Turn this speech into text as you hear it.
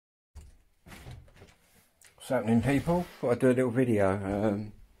What's happening, people? Thought I'd do a little video.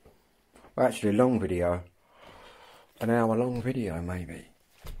 Well, actually a long video. An hour long video, maybe.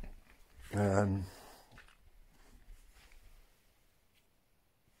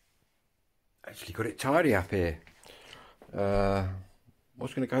 Actually got it tidy up here.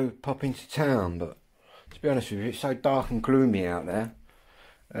 Was going to go pop into town, but to be honest with you, it's so dark and gloomy out there.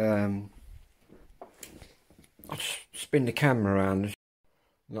 I'll just spin the camera around.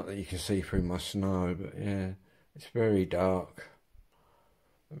 Not that you can see through my snow, but yeah, it's very dark,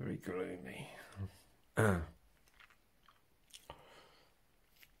 very gloomy. In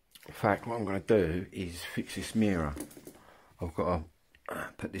fact, what I'm going to do is fix this mirror. I've got to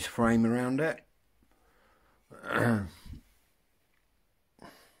put this frame around it. So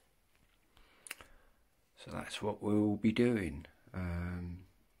that's what we'll be doing.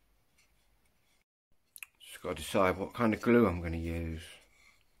 Just got to decide what kind of glue I'm going to use.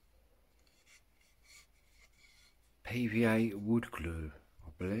 PVA wood glue, I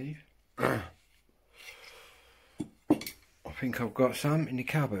believe. I think I've got some in the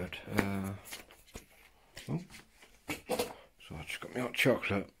cupboard. So I just got my hot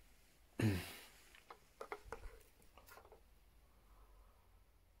chocolate. I've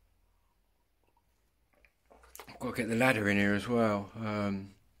got to get the ladder in here as well. A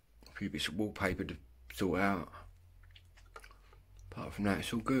few bits of wallpaper to sort out. Apart from that,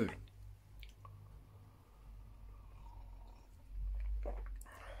 it's all good.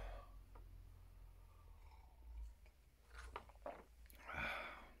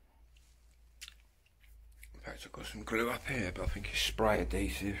 In fact, I've got some glue up here, but I think it's spray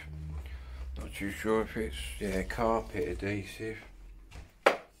adhesive. Not too sure if it's, yeah, carpet adhesive.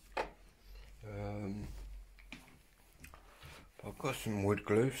 I've got some wood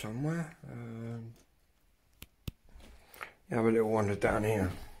glue somewhere. Have a little wander down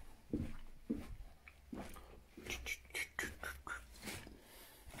here.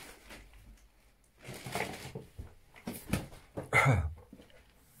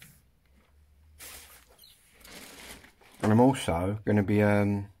 And I'm also going to be,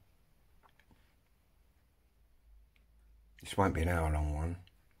 this won't be an hour long one.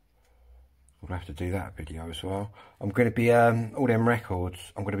 We'll have to do that video as well. I'm going to be, all them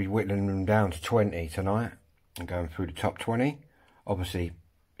records, I'm going to be whittling them down to 20 tonight. And going through the top 20. Obviously,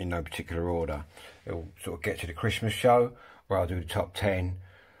 in no particular order. It'll sort of get to the Christmas show, where I'll do the top 10,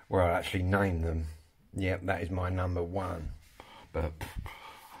 where I'll actually name them. Yep, that is my number one. But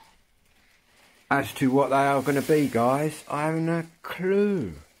as to what they are going to be, guys, I haven't a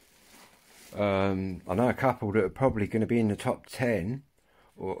clue. I know a couple that are probably going to be in the top 10,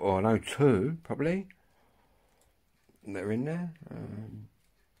 or I know two, probably, that are in there.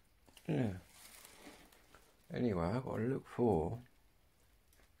 Yeah. Anyway, I've got to look for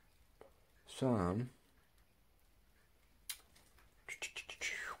some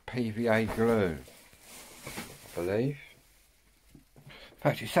PVA glue, I believe. In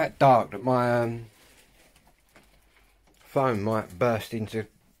fact, it's that dark that my phone might burst into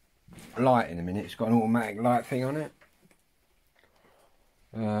light in a minute. It's got an automatic light thing on it.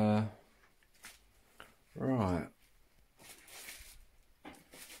 Right.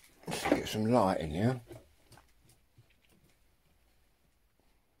 Let's get some light in here.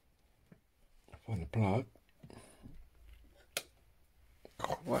 Find the plug.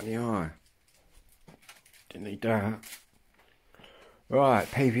 God, what in the eye? Didn't need that. Right,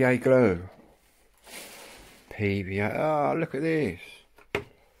 PVA glue. PVA. Oh, look at this.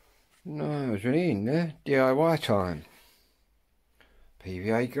 No, it's really in there. DIY time.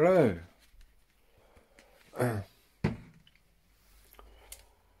 PVA glue.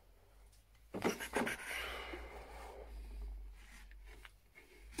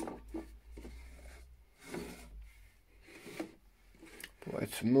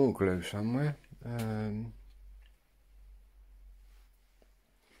 Put some more glue somewhere.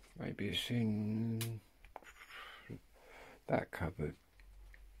 Maybe it's in that cupboard.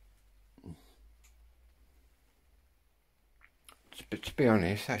 But to be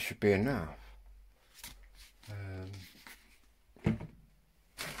honest, that should be enough.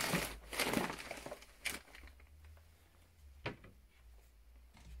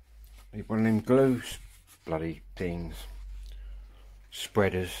 Need one of them glue bloody things,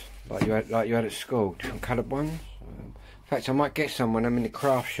 spreaders, like you had at school, different coloured ones. In fact, I might get some when I'm in the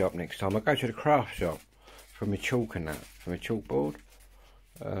craft shop next time. I go to the craft shop for my chalk and that, for my chalkboard.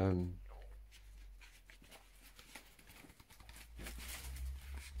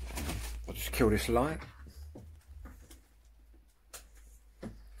 I'll just kill this light.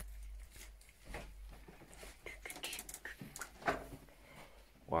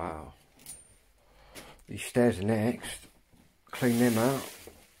 Wow. These stairs are next. Clean them out.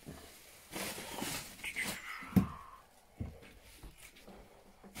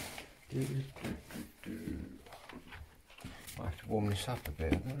 I have to warm this up a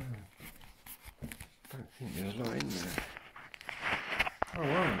bit. I don't think there's a lot in there. Oh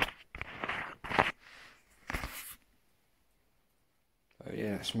right. Oh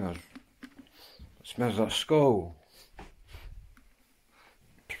yeah, it smells like school.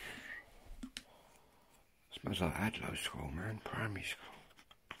 Smells like Hadlow School, man. Primary school.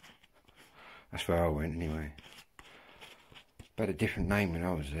 That's where I went anyway. But a different name when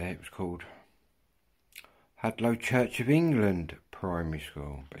I was there. It was called Hadlow Church of England Primary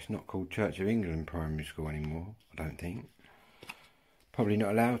School. But it's not called Church of England Primary School anymore, I don't think. Probably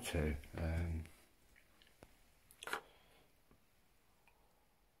not allowed to.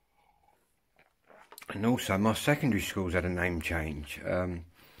 And also my secondary school's had a name change.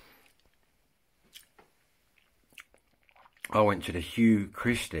 I went to the Hugh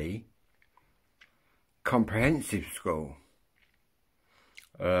Christie Comprehensive School.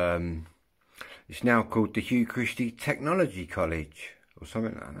 It's now called the Hugh Christie Technology College or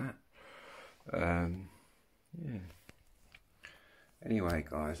something like that. Yeah. Anyway,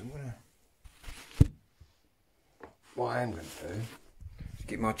 guys, what I am gonna do is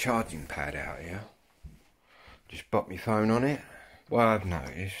get my charging pad out here. Just pop my phone on it. What I've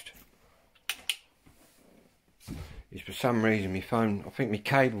noticed is for some reason my phone, I think my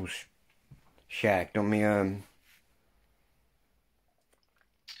cable's shagged on my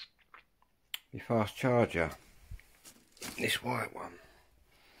fast charger, this white one.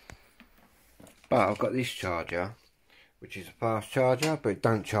 But I've got this charger, which is a fast charger, but it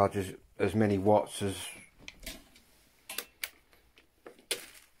don't charge as many watts as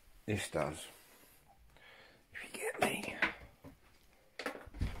this does. If you get me.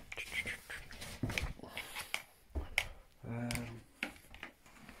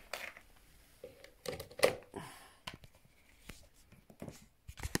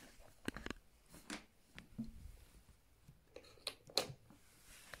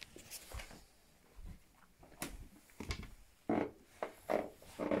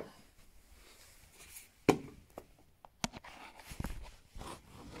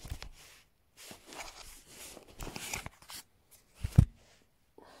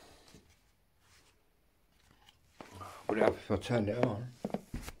 Would it help if I turned it on?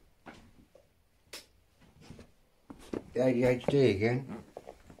 The ADHD again.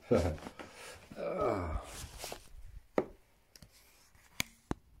 There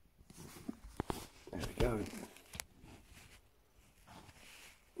we go.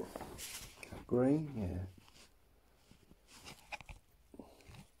 Green, yeah.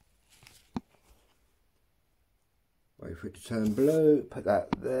 Wait for it to turn blue, put that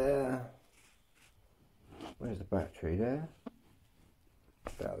there. Where's the battery? There?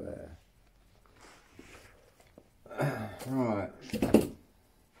 About there. Right.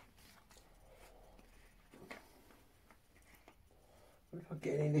 What if I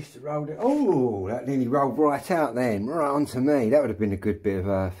get any of this to roll it? Oh, that nearly rolled right out then. Right onto me. That would have been a good bit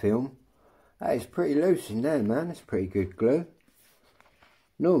of film. That is pretty loose in there, man. That's pretty good glue.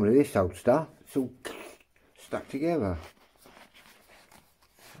 Normally this old stuff, it's all stuck together.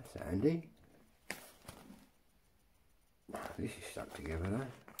 That's handy. This is stuck together though.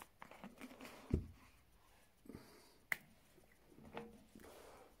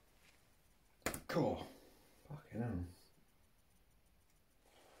 Cool. Fucking hell.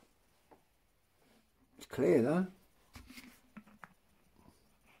 It's clear though.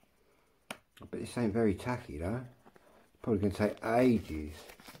 But this ain't very tacky though. It's probably going to take ages.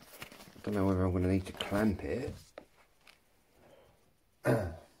 I don't know whether I'm going to need to clamp it.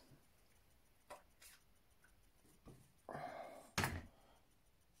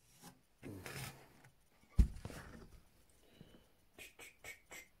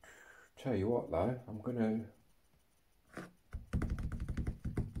 Tell you what though, I'm gonna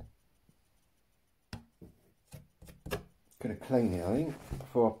clean it, I think,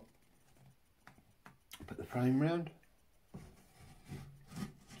 before I put the frame round.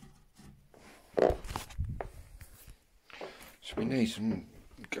 So we need some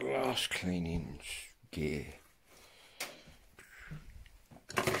glass cleaning gear.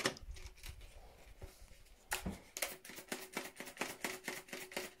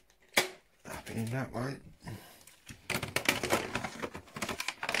 In that one.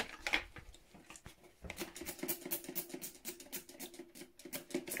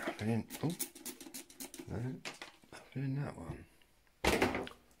 Up in, oh, no, up in that one.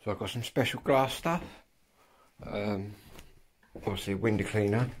 So I've got some special glass stuff. Obviously a window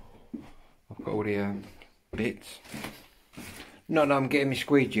cleaner. I've got all the bits. Not that I'm getting my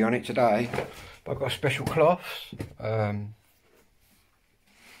squeegee on it today, but I've got special cloths.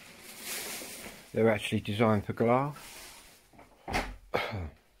 They're actually designed for glass,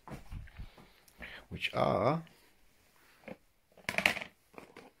 which are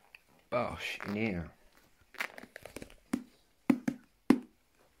Bosch in here.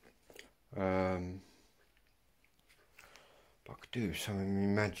 But I could do some of my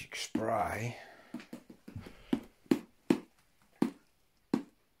magic spray.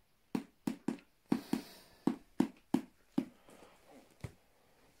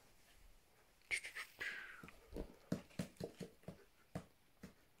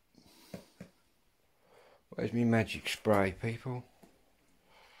 Where's my magic spray, people?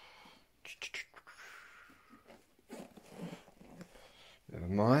 Never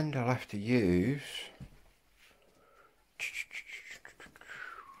mind, I'll have to use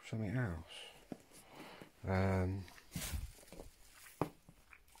something else.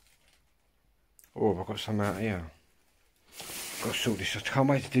 Oh, I've got some out here. I've got to sort this. I can't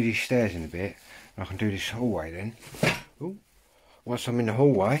wait to do these stairs in a bit. And I can do this hallway then. Ooh. Once I'm in the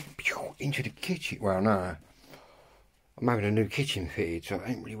hallway, into the kitchen. Well, no. I'm having a new kitchen fitted, so it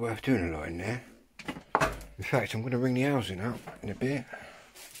ain't really worth doing a lot in there. In fact, I'm going to ring the housing up in a bit.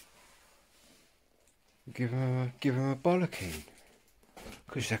 Give them a bollocking.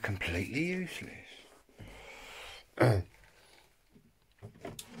 Because they're completely useless. No,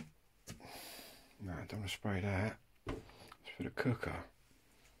 I don't want to spray that. It's for the cooker.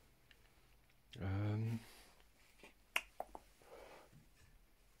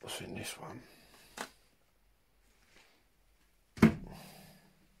 What's in this one?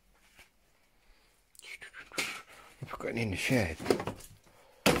 I've forgotten in the shed.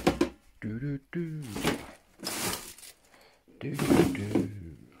 Do do do. Do do do.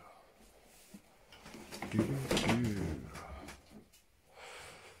 Do do do.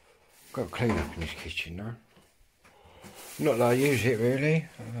 Got to clean up in this kitchen now. Not that I use it really.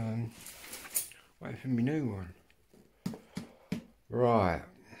 Waiting for my new one. Right.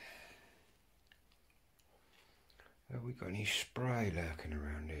 Have we got any spray lurking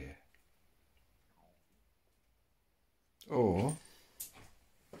around here? Or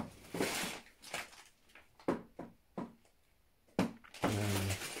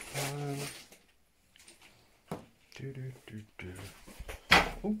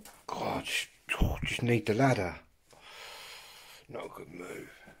oh God, just need the ladder. Not a good move.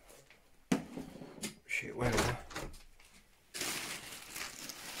 Shit weather.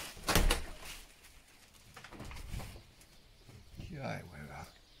 Yeah, weather.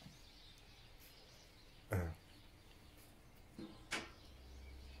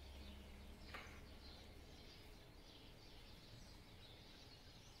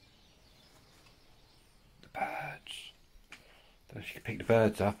 The birds. Don't know if you can pick the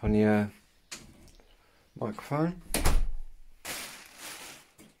birds up on your microphone.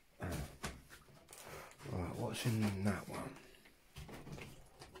 Right, what's in that one?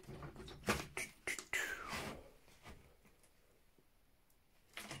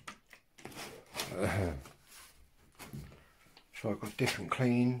 So I've got different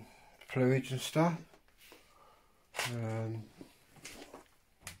cleaning fluids and stuff.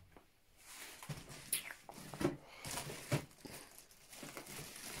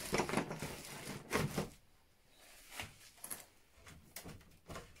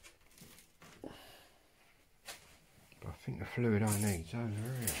 But I think the fluid I need is over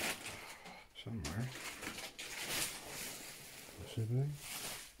here somewhere. Possibly.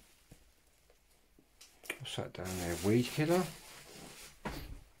 What's that down there? Weed killer?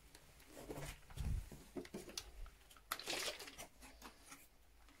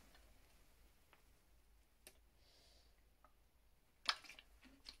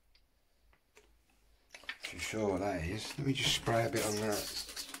 Not sure what that is. Let me just spray a bit on that.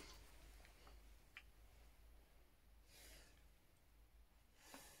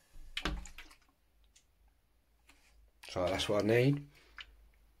 So that's what I need.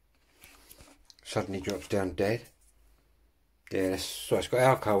 Suddenly drops down dead. Yeah, so it's got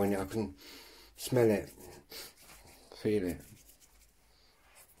alcohol in it. I can smell it, feel it.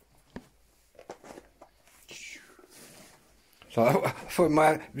 So I thought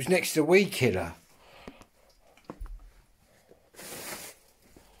it was next to the weed killer.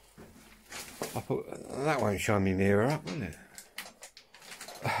 I thought that won't shine me mirror up, will it?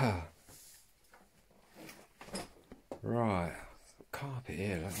 Right, carpet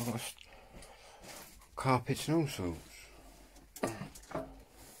here. Look, I've got carpets and all sorts.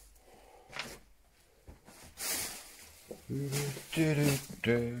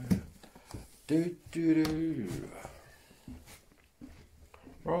 Do do do.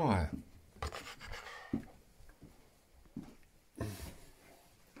 Right.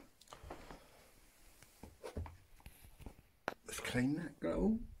 Let's clean that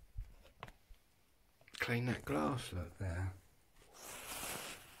glass. Clean that glass, look there.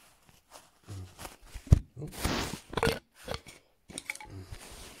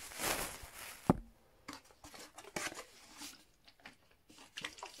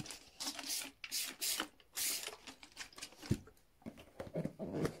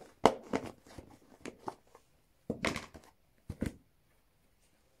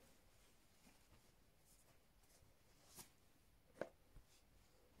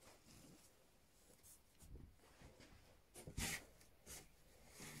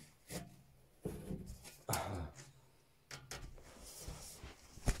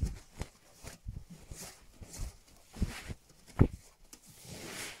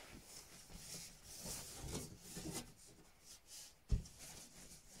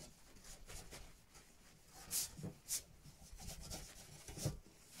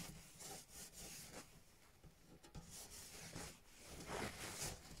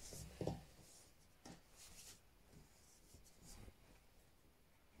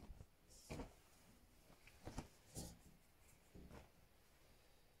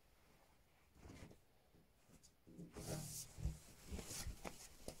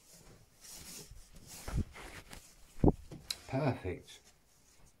 Perfect.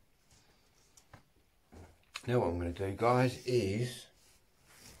 Now what I'm going to do, guys, is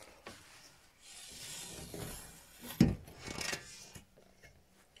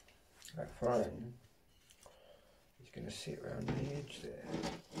that frame is going to sit around the edge there,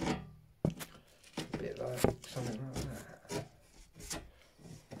 a bit like something like that.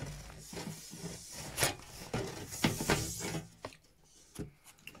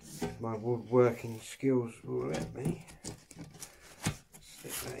 My woodworking skills will let me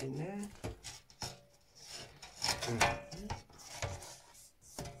stick that in there.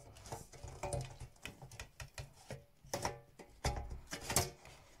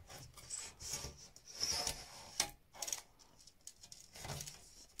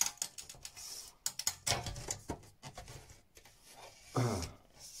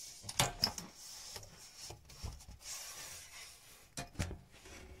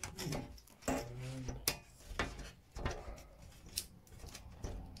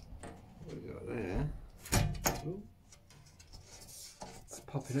 There. Ooh. It's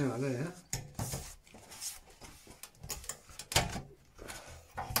popping out there.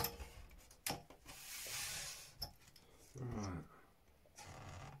 Right.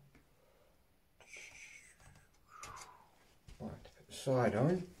 Right, to put the side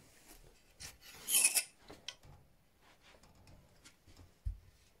on.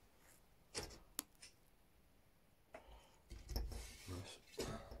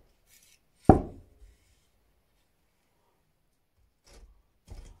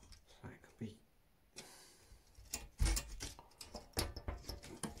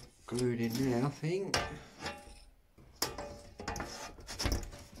 Glued in there, I think.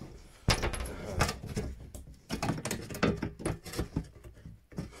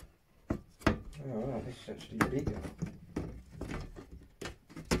 Oh wow, this is actually bigger.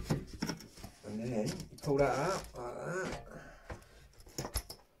 And then you pull that out like that.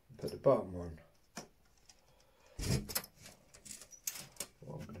 And put the bottom on.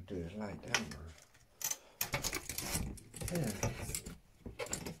 What I'm going to do is lay it down now. Yeah.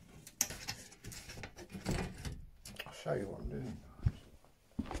 Show you what I'm doing,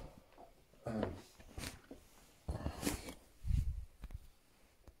 guys.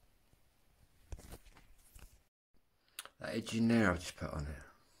 That edge in there I've just put on it.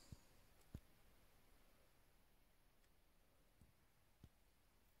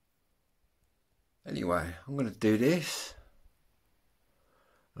 Anyway, I'm going to do this.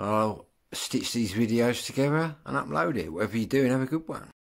 I'll stitch these videos together and upload it. Whatever you're doing, have a good one.